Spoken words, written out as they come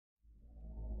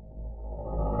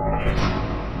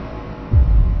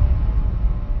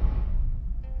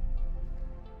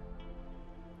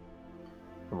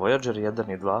Vojadžer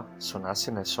 1 i 2 su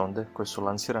nasilne sonde koje su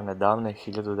lansirane davne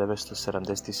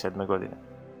 1977. godine.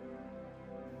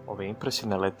 Ove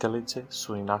impresivne letelice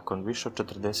su i nakon više od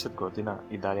 40 godina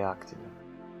i dalje aktivne.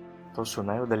 To su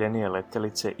najudaljenije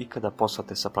letelice ikada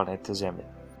poslate sa planete Zemlje.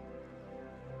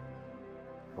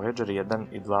 Vojadžer 1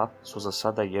 i 2 su za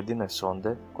sada jedine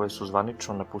sonde koje su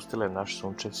zvanično napustile naš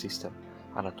Sunčev sistem,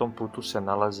 a na tom putu se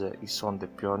nalaze i sonde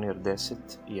Pionir 10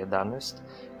 i 11,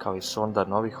 kao i sonda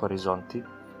Novi horizonti,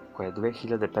 koja je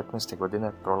 2015.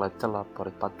 godine proletela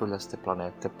pored patuljaste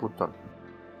planete Pluton.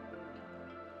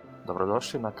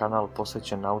 Dobrodošli na kanal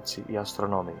posvećen nauci i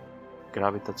astronomiji,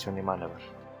 gravitacioni manevar.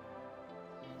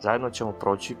 Zajedno ćemo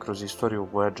proći kroz istoriju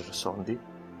Vojadžer sondi,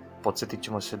 podsjetit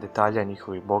ćemo se detalja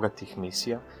njihovih bogatih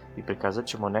misija i prikazat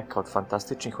ćemo neka od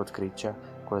fantastičnih otkrića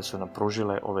koje su nam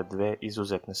pružile ove dve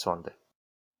izuzetne sonde.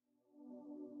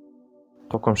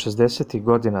 Tokom 60.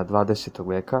 godina 20.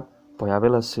 veka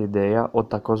pojavila se ideja o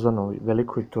takozvanoj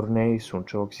velikoj turneji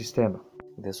Sunčevog sistema,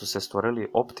 gdje su se stvorili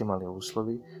optimalni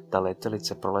uslovi da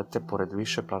letelice prolete pored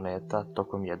više planeta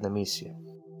tokom jedne misije.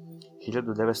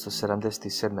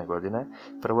 1977. godine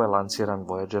prvo je lansiran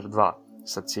Vojadžer 2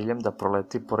 sa ciljem da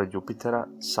proleti pored Jupitera,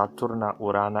 Saturna,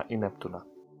 Urana i Neptuna.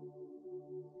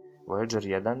 Vojadžer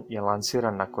 1 je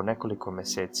lansiran nakon nekoliko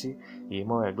meseci i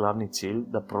imao je glavni cilj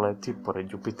da proleti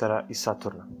pored Jupitera i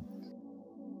Saturna.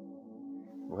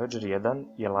 Vojadžer 1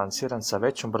 je lansiran sa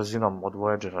većom brzinom od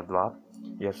Vojadžera 2,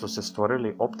 jer su se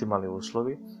stvorili optimalni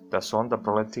uslovi da sonda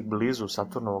proleti blizu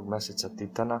Saturnovog meseca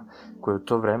Titana, koji u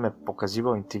to vreme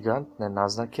pokazivao intrigantne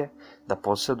naznake da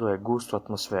posjeduje gustu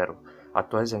atmosferu, a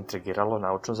to je zaintrigiralo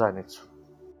naučnu zajednicu.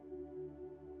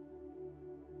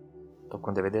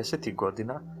 Tokom 90.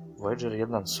 godina Vojadžer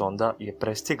 1 sonda je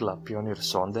prestigla Pionir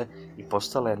sonde i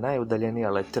postala je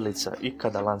najudaljenija letelica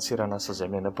ikada lansirana sa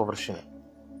zemljene površine.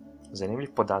 Zanimljiv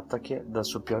podatak je da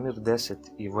su Pionir 10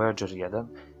 i Vojadžer 1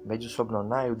 međusobno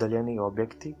najudaljeniji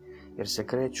objekti jer se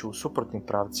kreću u suprotnim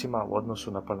pravcima u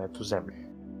odnosu na planetu Zemlju.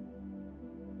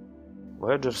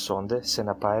 Vojadžer sonde se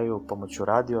napajaju pomoću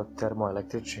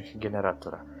radio-termoelektričnih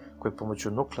generatora, koji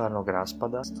pomoću nuklearnog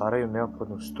raspada stvaraju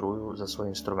neophodnu struju za svoje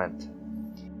instrumente.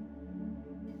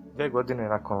 2 godine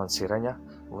nakon lansiranja,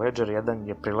 Vojadžer 1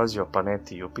 je prilazio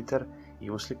planeti Jupiter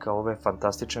i uslikao ove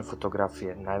fantastične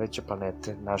fotografije najveće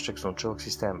planete našeg Sunčevog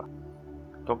sistema.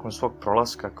 Tokom svog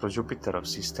prolaska kroz Jupiterov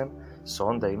sistem,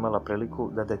 sonda je imala priliku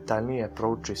da detaljnije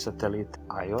prouči satelit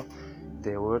Io,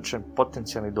 gde je uočen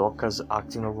potencijalni dokaz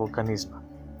aktivnog vulkanizma,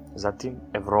 zatim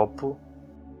Evropu,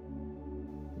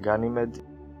 Ganimed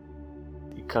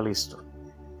i Kalisto.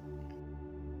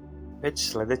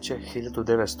 Već sledeće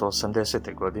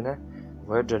 1980. godine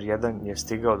Vojadžer 1 je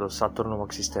stigao do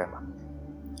Saturnovog sistema.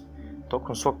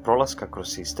 Tokom svog prolaska kroz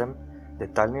sistem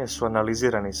detaljnije su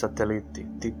analizirani sateliti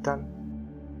Titan,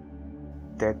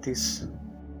 Tetis,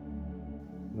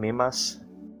 Mimas,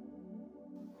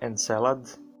 Encelad,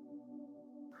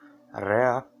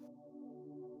 Rea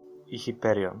i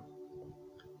Hyperion.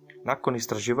 Nakon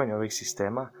istraživanja ovih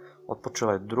sistema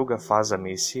otpočela je druga faza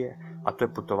misije, a to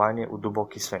je putovanje u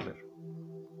duboki svemir.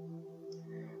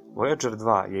 Vojadžer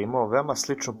 2 je imao veoma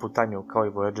sličnu putanju kao i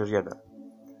Vojadžer 1.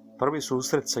 Prvi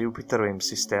susret sa Jupiterovim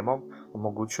sistemom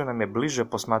omogućio nam je bliže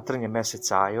posmatranje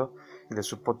meseca Io, gde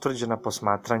su potvrđena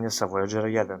posmatranja sa Vojadžera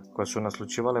 1, koje su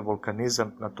naslućivale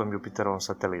vulkanizam na tom Jupiterovom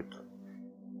satelitu.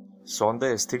 Sonda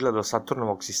je stigla do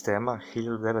Saturnovog sistema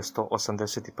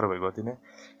 1981. godine,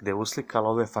 gde je uslikala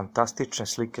ove fantastične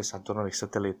slike Saturnovih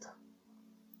satelita.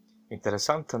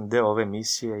 Interesantan deo ove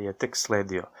misije je tek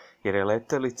sledio, jer je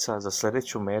letelica za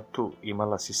sledeću metu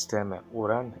imala sisteme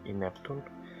Uran i Neptun,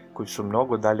 koji su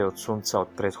mnogo dalje od Sunca od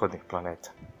prethodnih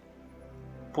planeta.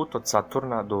 Put od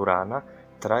Saturna do Urana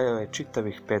trajao je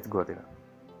čitavih 5 godina.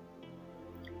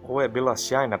 Ovo je bila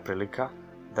sjajna prilika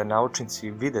da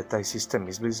naučnici vide taj sistem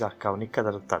izbliza kao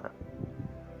nikada do tada.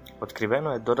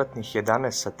 Otkriveno je dodatnih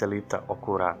 11 satelita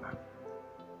oko Urana.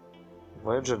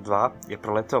 Vojadžer 2 je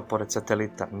proleteo pored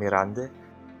satelita Mirande,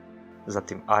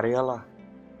 zatim Ariela,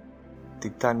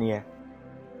 Titanije,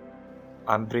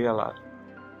 Ambrijela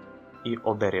i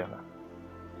Oberiona.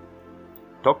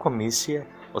 Tokom misije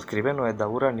otkriveno je da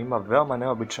Uran ima veoma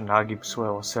neobičan nagib svoje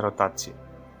ose rotacije.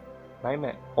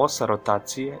 Naime, osa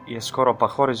rotacije je skoro pa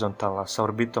horizontalna sa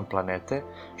orbitom planete,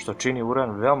 što čini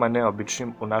Uran veoma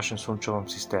neobičnim u našem Sunčevom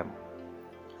sistemu.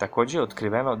 Takođe je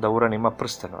otkriveno da Uran ima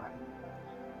prstenove.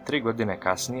 3 godine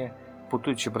kasnije,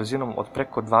 putujući brzinom od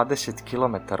preko 20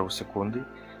 km u sekundi,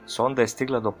 sonda je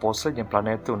stigla do poslednje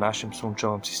planete u našem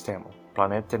Sunčevom sistemu,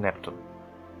 planete Neptun.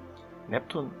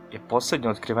 Neptun je poslednja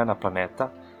otkrivena planeta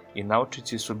i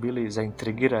naučnici su bili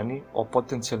zaintrigirani o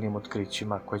potencijalnim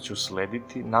otkrićima koje će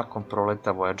uslediti nakon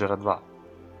proleta Vojadžera 2.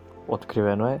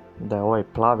 Otkriveno je da je ovaj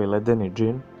plavi ledeni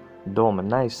džin dom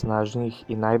najsnažnijih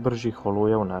i najbržih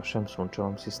oluja u našem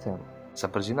sunčevom sistemu, sa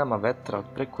brzinama vetra od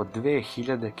preko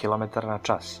 2000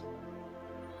 km/h.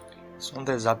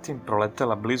 Sonda je zatim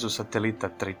proletela blizu satelita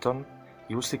Triton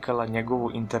i uslikala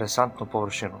njegovu interesantnu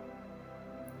površinu.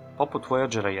 Poput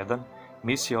Vojadžera 1,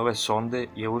 misija ove sonde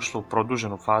je ušla u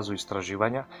produženu fazu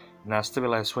istraživanja i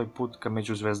nastavila je svoj put ka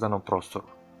međuzvezdanom prostoru.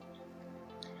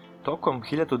 Tokom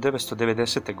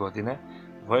 1990. godine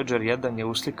Vojadžer 1 je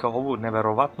uslikao ovu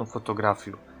neverovatnu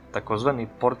fotografiju, takozvani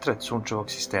portret Sunčevog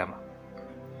sistema.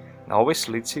 Na ovoj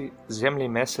slici Zemlja i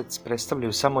Mesec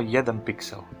predstavljaju samo jedan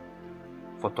piksel.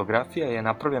 Fotografija je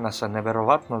napravljena sa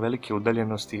neverovatno velike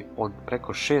udaljenosti od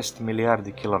preko 6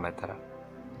 milijardi kilometara.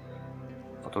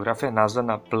 Fotografija je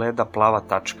nazvana bleda plava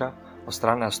tačka od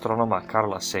strane astronoma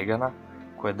Carla Sagana,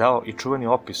 koji je dao i čuveni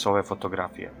opis ove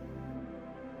fotografije.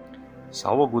 Sa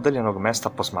ovog udaljenog mesta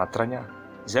posmatranja,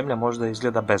 Zemlja možda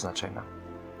izgleda beznačajna,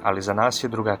 ali za nas je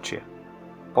drugačije.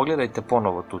 Pogledajte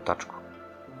ponovo tu tačku.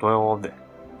 To je ovde,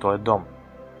 to je dom,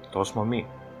 to smo mi.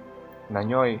 Na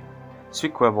njoj svi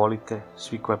koje volite,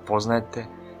 svi koje poznajete,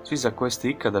 svi za koje ste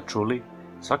ikada čuli,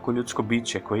 svako ljudsko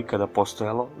biće koje ikada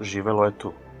postojalo, živelo je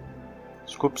tu.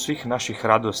 Skup svih naših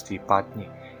radosti i patnji,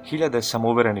 hiljade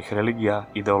samouverenih religija,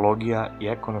 ideologija i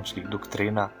ekonomskih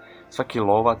doktrina, svaki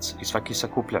lovac i svaki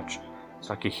sakupljač,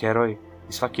 svaki heroj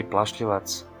i svaki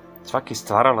plašljivac, svaki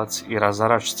stvaralac i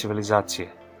razarač civilizacije,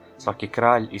 svaki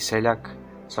kralj i seljak,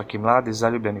 svaki mladi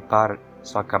zaljubljeni par,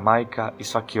 svaka majka i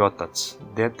svaki otac,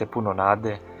 dete puno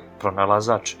nade,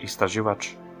 pronalazač,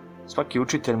 istraživač, svaki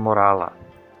učitelj morala,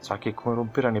 svaki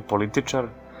korumpirani političar,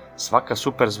 svaka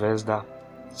superzvezda,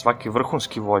 svaki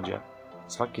vrhunski vođa,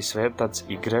 svaki svetac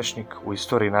i grešnik u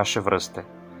istoriji naše vrste.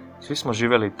 Svi smo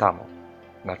živeli tamo,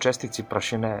 na čestici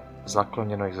prašine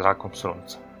zaklonjenoj zrakom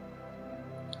sunca.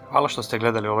 Hvala što ste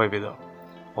gledali ovaj video.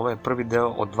 Ovo je prvi deo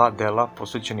od 2 dela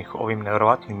posvećenih ovim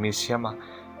neverovatnim misijama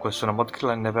koje su nam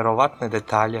otkrile neverovatne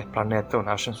detalje planete u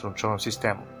našem sunčevom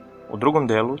sistemu. U drugom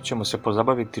delu ćemo se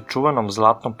pozabaviti čuvanom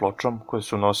zlatnom pločom koje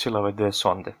su nosile ove 2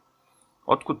 sonde.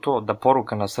 Otkud to da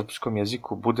poruka na srpskom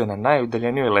jeziku bude na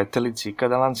najudaljenijoj letelici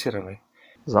ikada lansiranoj?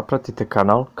 Zapratite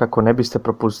kanal kako ne biste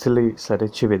propustili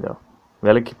sljedeći video.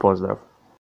 Veliki pozdrav!